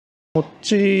こっ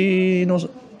ちの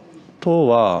塔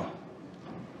は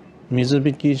水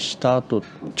引きした後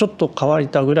ちょっと乾い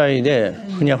たぐらいで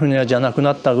ふにゃふにゃじゃなく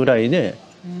なったぐらいで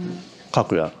描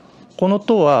くや。この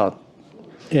塔は、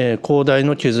高台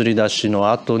の削り出し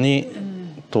の後に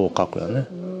塔を描くやね。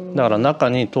だから中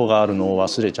に塔があるのを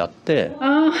忘れちゃって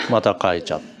また描い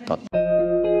ちゃった。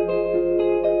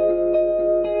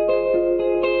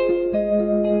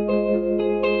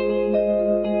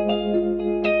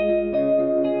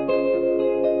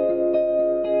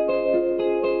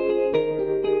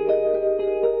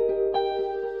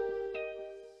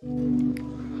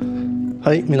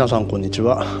はい、皆さんこんにち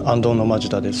は。安藤の町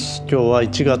田です。今日は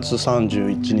1月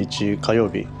31日火曜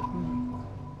日。今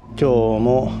日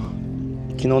も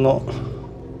昨日の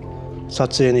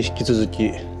撮影に引き続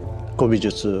き古美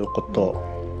術こと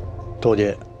陶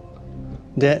芸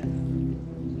で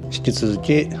引き続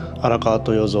き荒川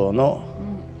豊蔵の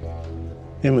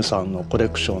M さんのコレ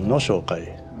クションの紹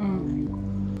介、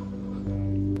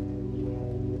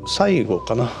最後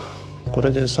かな。こ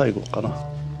れで最後かな。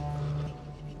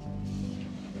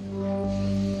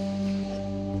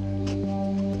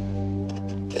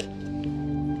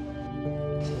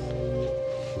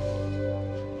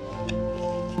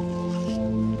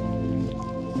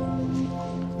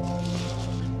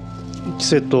黄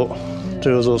瀬戸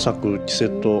豊蔵作黄瀬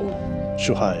戸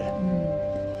主杯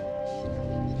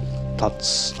荒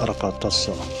川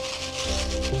達さん、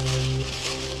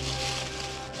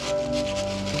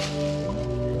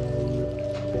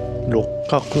六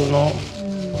角の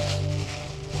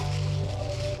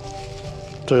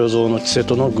豊蔵の黄瀬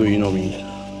戸のぐいのみ。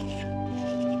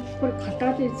これ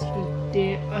型で作っ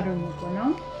てあるのか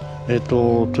な。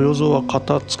豊蔵は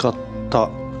型使っ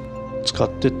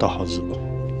てたはず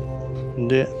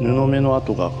で、布目の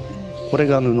跡がこれ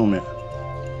が布目。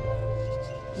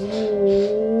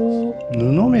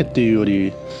布目っていうよ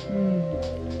り、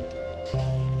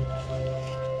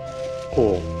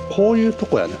こういうと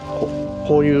こやね。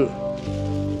こういう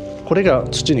これが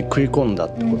土に食い込んだ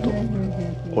ってこと。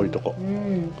こういうとこ、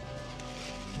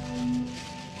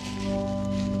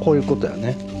こういうことや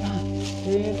ね。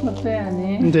そういうことや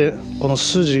ね。でこの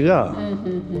筋が、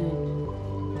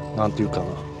なんていうかな、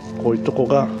こういうとこ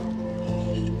が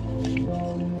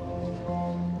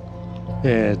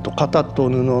型と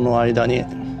布の間に、残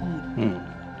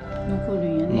る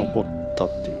よね。残った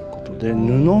っていうことで、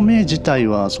布目自体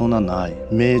はそんなない。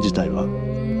目自体は。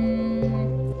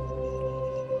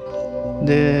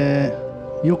で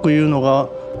よく言うのが、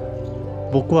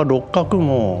僕は六角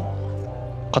も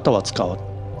型は使わ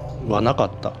なか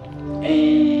った。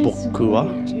僕は。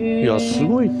いや、す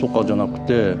ごいとかじゃなく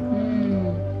て、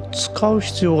使う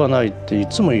必要がないってい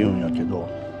つも言うんやけど。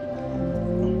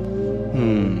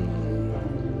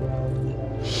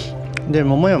で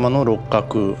桃山の六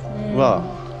角は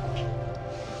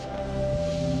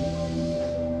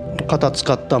型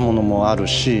使ったものもある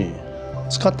し、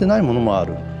使ってないものもあ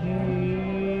る。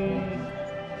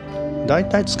だい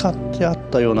たい使ってあっ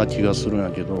たような気がするん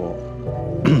やけど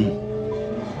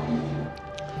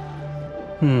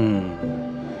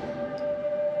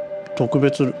特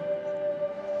別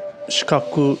四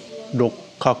角六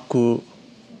角、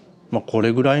こ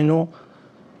れぐらいの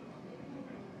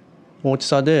大き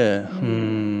さで、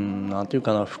なんていう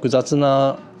かな、複雑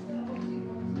な、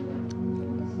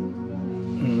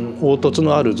凹凸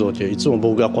のある造形。いつも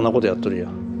僕がこんなことやっとるや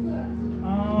ん。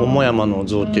桃山の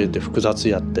造形って複雑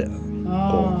やって、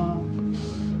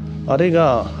あれ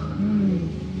が、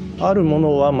あるも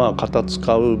のは型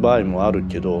使う場合もある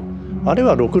けど、あれ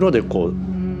はろくろでこう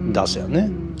出すや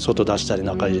ね。外出したり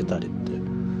中入れたりって。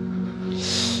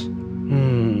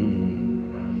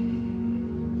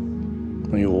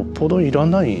よっぽどいら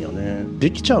ないんやね。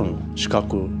できちゃうの。四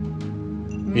角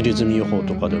入れ墨予報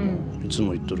とかでもいつ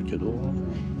も言っとるけど、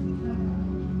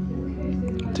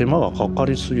手間がかか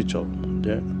りすぎちゃうもん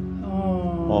で。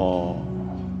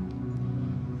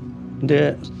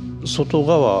で外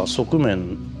側側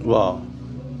面は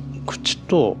口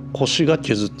と腰が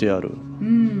削ってある。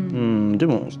で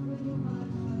も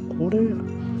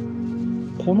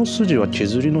この筋は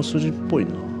削りの筋っぽい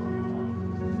な。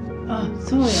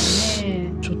そうやね。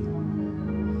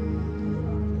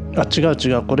違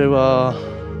う、これは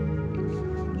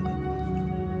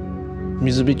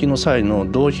水引きの際の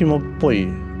胴紐っぽい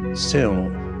線を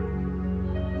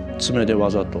爪でわ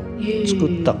ざと作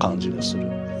った感じがする。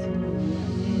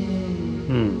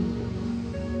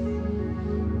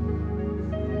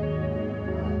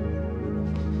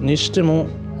にしても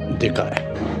でかい。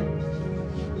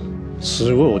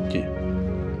すごい大きいね。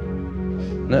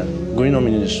ぐいの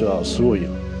みにしてはすごいよ。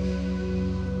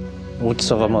大き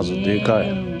さがまずでか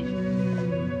い。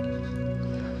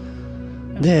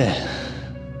で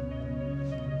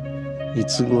い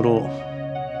つ頃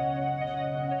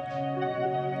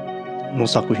の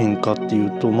作品かってい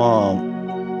うとまあ、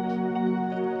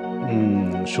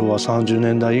昭和30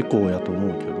年代以降やと思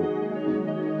うけど、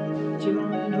一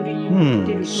番乗りに乗っ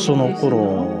てるその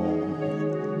頃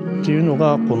っていうの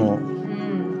がこの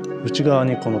内側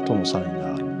にこの「と」のサイン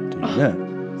があるっていうね。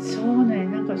そうね、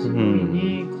なんかすごい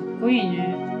ね、かっこいい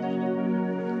ね。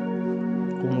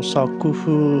この作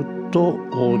風と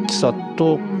大きさ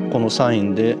とこのサイ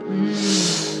ンで、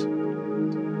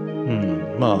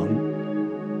まあ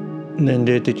年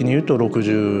齢的に言うと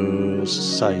60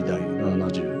歳代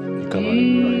70いかな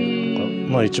いぐらいと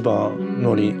か、まあ一番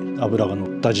脂が乗っ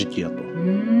た時期やと思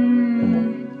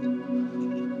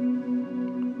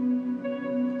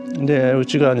う。で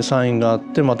内側にサインがあっ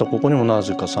て、またここにもな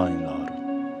ぜかサインがある。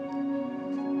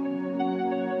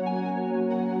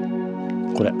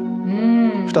これ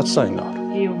2つサインがある。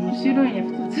面白いね、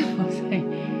2つのサイ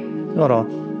ン。だから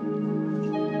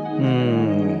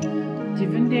自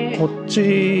分でこっ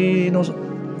ちの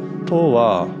塔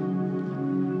は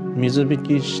水引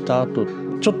きした後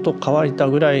ちょっと乾いた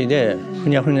ぐらいでふ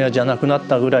にゃふにゃじゃなくなっ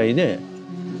たぐらいで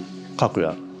描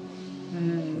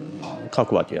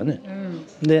くわけやね。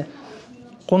で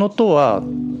この塔は、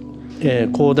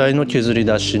高台の削り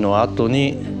出しの後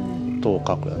に塔を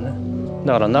描くよね。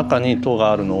だから中に塔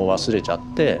があるのを忘れちゃっ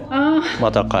て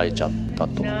また描いちゃった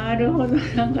と。なるほど、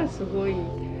なんかすごい。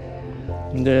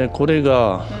でこれ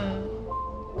が、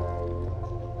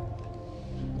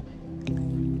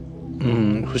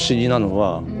不思議なの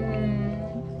は、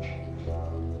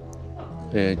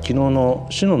昨日の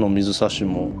篠の水差し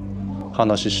も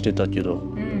話してたけど、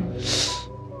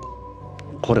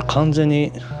これ完全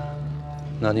に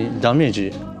ダメー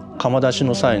ジ窯出し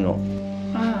の際の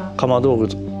窯道具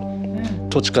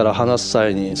土地から離す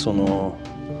際にその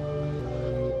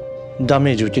ダ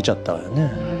メージ受けちゃったわよ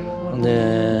ね。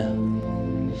で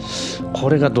こ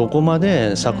れがどこま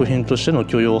で作品としての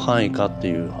許容範囲かって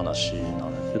いう話な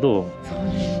んだけど、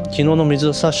昨日の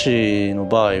水差しの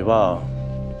場合は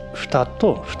蓋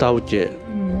と蓋受け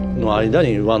の間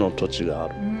に和の土地があ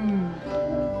る。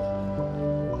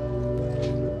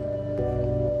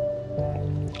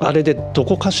あれでど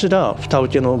こかしら蓋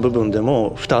受けの部分で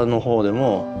も蓋の方で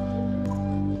も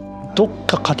どっ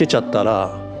か欠けちゃった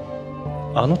ら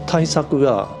あの対策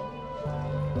が、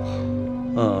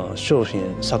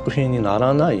作品にな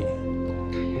らない、も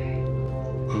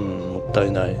った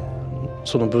いない。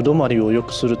そのぶどまりを良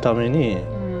くするために、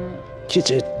き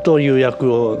ちっと釉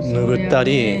薬を拭った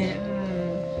り、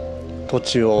土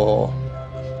地を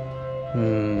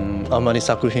あまり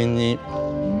作品に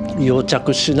溶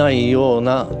着しないよう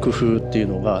な工夫っていう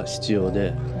のが必要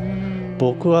で、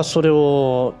僕はそれ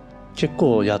を結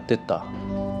構やってた。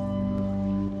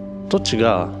土地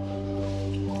が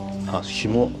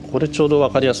紐、これちょうど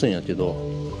分かりやすいんやけど、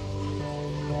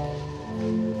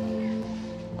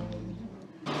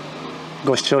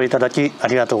ご視聴いただきあ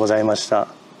りがとうございました。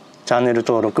チャンネル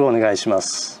登録をお願いしま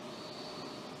す。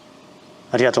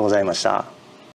ありがとうございました。